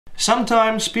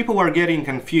Sometimes people are getting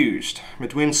confused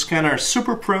between SCENAR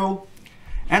Super Pro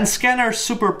and SCENAR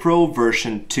Super Pro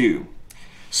version 2.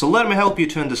 So let me help you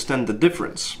to understand the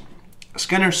difference.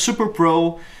 SCENAR Super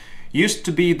Pro used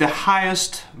to be the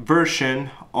highest version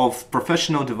of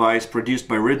professional device produced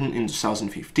by v.2 in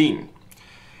 2015.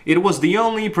 It was the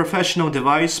only professional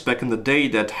device back in the day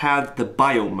that had the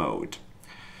bio mode.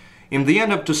 In the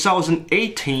end of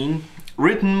 2018,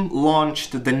 v.2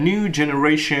 launched the new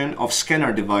generation of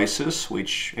SCENAR devices,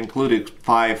 which included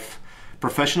 5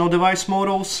 professional device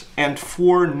models and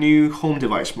 4 new home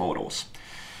device models.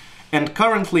 And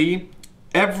currently,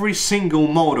 every single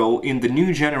model in the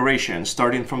new generation,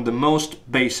 starting from the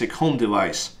most basic home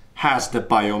device, has the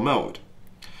bio mode.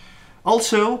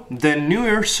 Also, the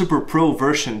newer Super Pro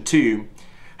version 2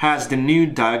 has the new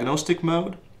diagnostic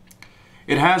mode.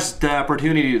 It has the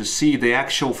opportunity to see the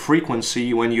actual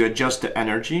frequency when you adjust the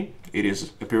energy. It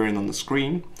is appearing on the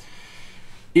screen.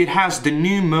 It has the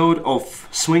new mode of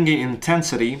swinging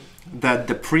intensity that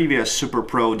the previous Super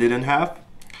Pro didn't have.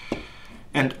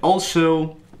 And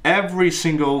also, every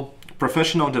single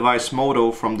professional device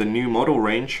model from the new model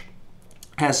range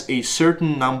has a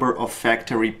certain number of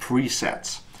factory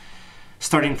presets.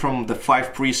 Starting from the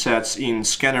 5 presets in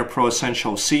SCENAR Pro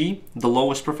Essential C, the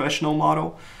lowest professional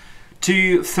model,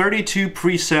 to 32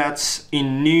 presets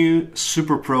in new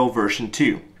Super Pro version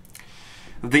 2.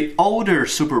 The older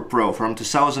Super Pro from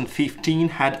 2015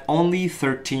 had only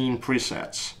 13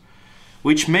 presets,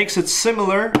 which makes it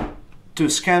similar to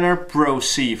SCENAR Pro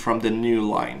C from the new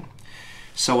line.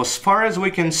 So as far as we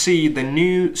can see, the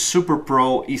new Super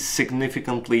Pro is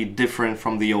significantly different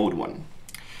from the old one.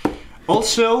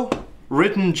 Also,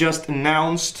 v.2 just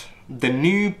announced the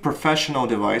new professional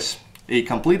device, a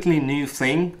completely new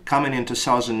thing coming in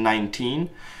 2019,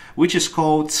 which is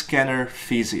called SCENAR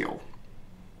Physio.